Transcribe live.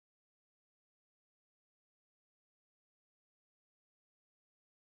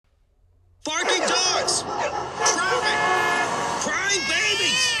Barking dogs! Traffic! Crying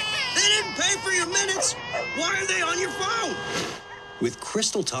babies! They didn't pay for your minutes! Why are they on your phone? With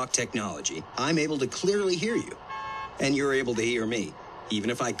Crystal Talk technology, I'm able to clearly hear you. And you're able to hear me,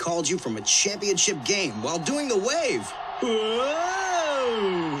 even if I called you from a championship game while doing the wave.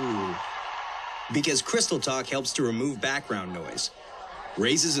 Whoa! Because Crystal Talk helps to remove background noise,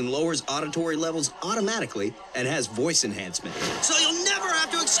 raises and lowers auditory levels automatically, and has voice enhancement. So you'll never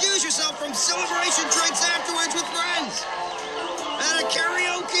have to excuse yourself from celebration drinks afterwards with friends. At a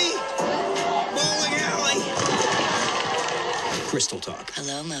karaoke, bowling alley. Crystal Talk.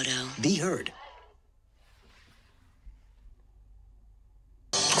 Hello, Moto. Be heard.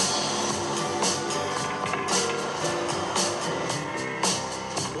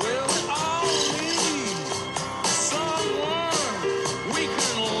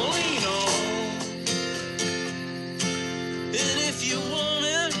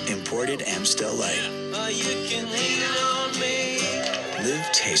 Imported Amstel Light. You can lean on me.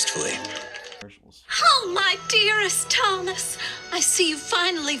 Live tastefully. Oh, my dearest Thomas, I see you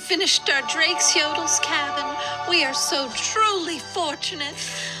finally finished our Drake's Yodel's cabin. We are so truly fortunate.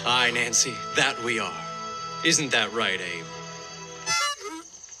 Aye, Nancy, that we are. Isn't that right, Abe?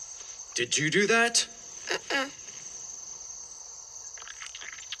 Did you do that?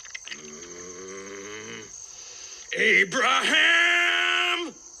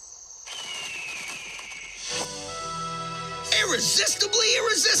 Abraham! Irresistibly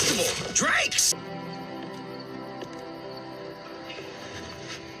irresistible. Drake's.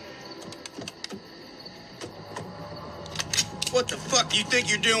 What the fuck do you think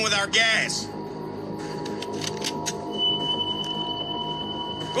you're doing with our gas?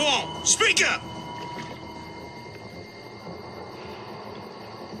 Go on, speak up!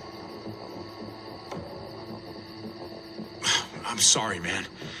 I'm sorry, man.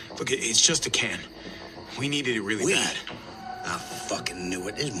 Look, it's just a can. We needed it really bad. I fucking knew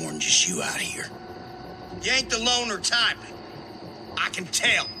it. There's more than just you out here. You ain't the loner type. I can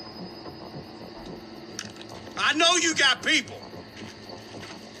tell. I know you got people.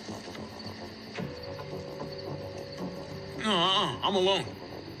 No, I'm alone.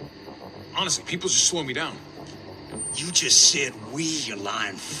 Honestly, people just slow me down. You just said we, you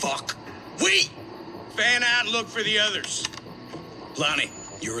lying fuck. We! Fan out and look for the others. Lonnie,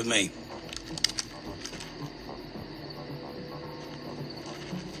 you're with me.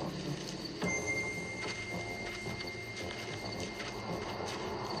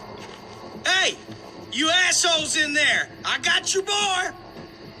 Hey, you assholes in there. I got your boy.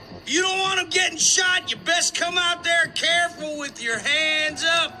 You don't want him getting shot, you best come out there careful with your hands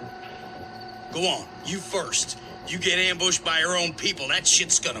up. Go on, you first. You get ambushed by your own people, that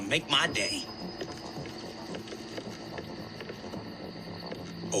shit's gonna make my day.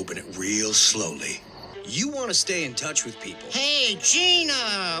 Open it real slowly. You want to stay in touch with people. Hey,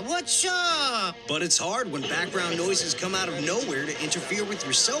 Gina, what's up? But it's hard when background noises come out of nowhere to interfere with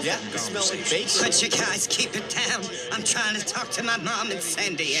your cell phone conversations. Could you guys keep it down? I'm trying to talk to my mom in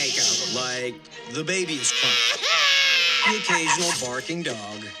San Diego. Like the baby is crying. The occasional barking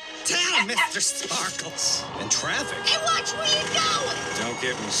dog. Tell Mr. Sparkles. And traffic. Hey, watch where you're going. Don't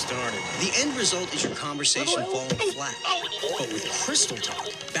get me started. The end result is your conversation falling flat. But with Crystal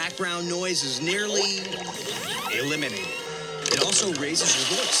Talk, background noise is nearly eliminated. It also raises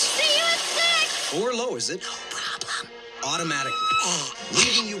your voice. See you at 6! Or lowers it. No problem. Automatically.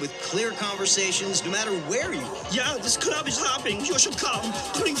 Leaving you with clear conversations no matter where you are. Yeah, this club is hopping. You should come.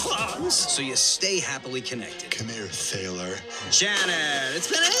 Putting farms. So you stay happily connected. Come here, sailor. Janet, it's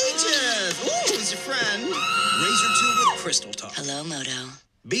been ages. Ooh, who's your friend? Razor 2 with Crystal Talk. Hello, Moto.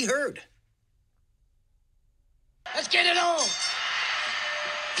 Be heard. Let's get it on.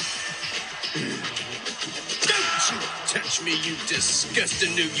 Don't you touch me, you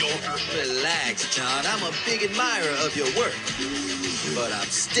disgusting New Yorker. Relax, Todd. I'm a big admirer of your work. But I'm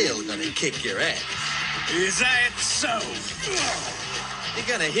still gonna kick your ass. Is that so? You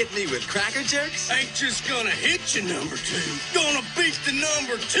gonna hit me with cracker jerks? Ain't just gonna hit you, number 2. Gonna beat the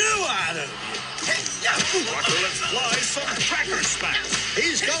number 2 out of you. Let's fly some cracker smacks.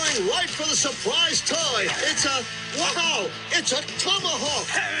 He's going right for the surprise toy. It's a, wow, it's a tomahawk.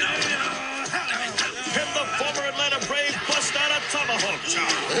 Can the former Atlanta Brave bust out a tomahawk chop?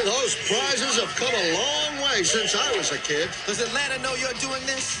 Those prizes have come a long way since I was a kid. Does Atlanta know you're doing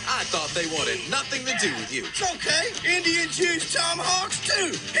this? I thought they wanted nothing to do with you. It's okay. Indians use tomahawks,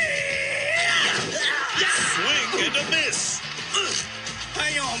 too. Swing and a miss.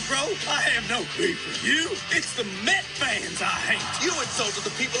 Hang on, bro. I have no beef with you. It's the Met fans I hate. You insulted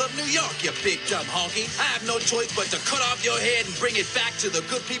the people of New York, you big dumb honky. I have no choice but to cut off your head and bring it back to the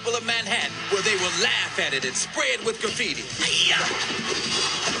good people of Manhattan, where they will laugh at it and spray it with graffiti.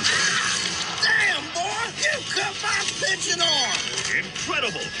 Damn, boy! You cut my pitching arm!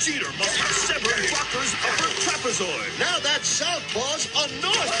 Incredible! Jeter must have severed Rocker's upper trapezoid. Now that southpaw's a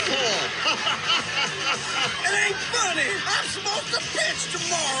northpaw. It ain't funny! I'm supposed to pitch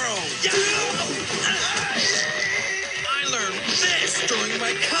tomorrow! I learned this during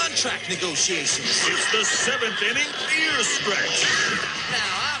my contract negotiations. It's the 7th inning ear stretch.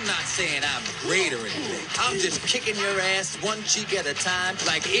 Now, I'm not saying I'm great or anything. I'm just kicking your ass one cheek at a time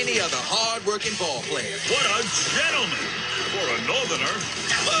like any other hard-working ball player. What a gentleman! For a northerner.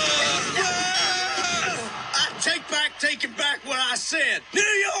 I taking back what I said. New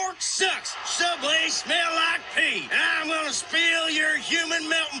York sucks. Subways smell like pee. And I'm gonna spill your human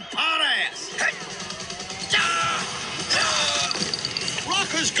melting pot ass. Hey.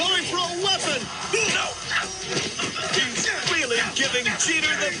 Rocker's going for a weapon. No. He's really giving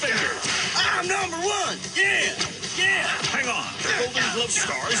Jeter the finger. I'm number one. Yeah. Hang on. The Golden Glove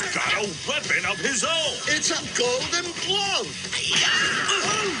star's got a weapon of his own. It's a golden glove.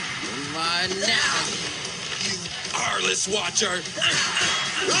 Now, you heartless watcher.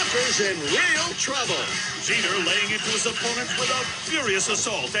 Rocker's in real trouble. Jeter laying into his opponent with a furious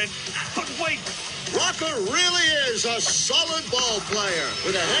assault. But wait. Rocker really is a solid ball player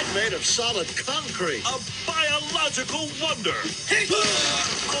with a head made of solid concrete. A biological wonder.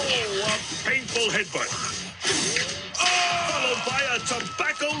 Oh, a painful headbutt. Followed by a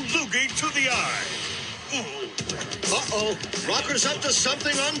tobacco loogie to the eye. Uh-oh. Rocker's up to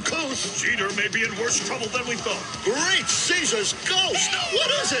something uncouth. Jeter may be in worse trouble than we thought. Great Caesar's ghost! What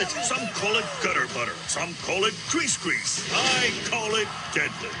is it? Some call it gutter butter. Some call it grease. I call it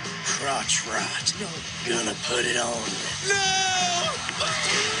deadly. Crotch rot. Gonna put it on. No!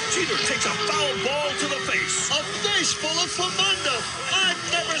 Jeter takes a foul ball to the face. A face full of famunda. I've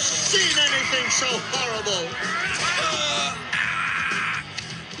never seen anything so horrible.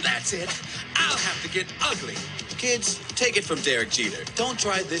 That's it. I'll have to get ugly. Kids, take it from Derek Jeter. Don't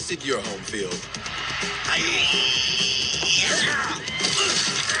try this at your home field.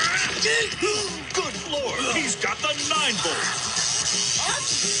 Good Lord, he's got the 9-volt.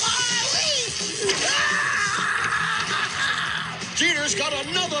 Jeter's got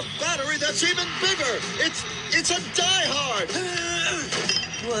another battery that's even bigger. It's a diehard.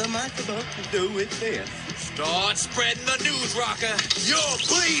 What am I supposed to do with this? Start spreading the news, Rocker. You're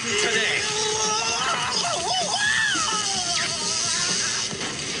bleeding today.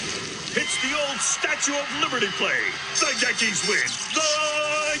 It's the old Statue of Liberty play. The Yankees win.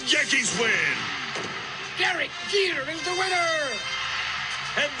 The Yankees win. Derek Jeter is the winner.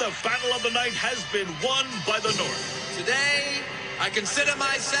 And the battle of the night has been won by the North. Today, I consider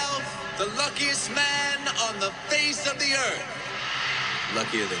myself the luckiest man on the face of the earth.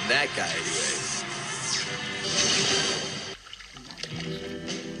 Luckier than that guy, anyway.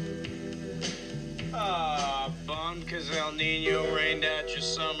 Bummed because El Nino rained out your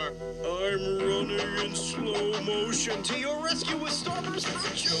summer. I'm running in slow motion to your rescue with Starburst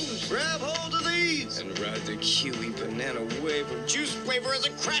fruit juice. Grab hold of these And ride the kiwi banana wave of juice flavor as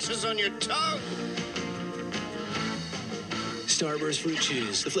it crashes on your tongue. Starburst fruit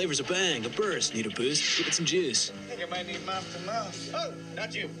juice. The flavor's a bang, a burst. Need a boost? Give it some juice. I think I might need mouth to mouth. Oh,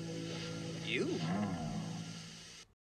 not you. You?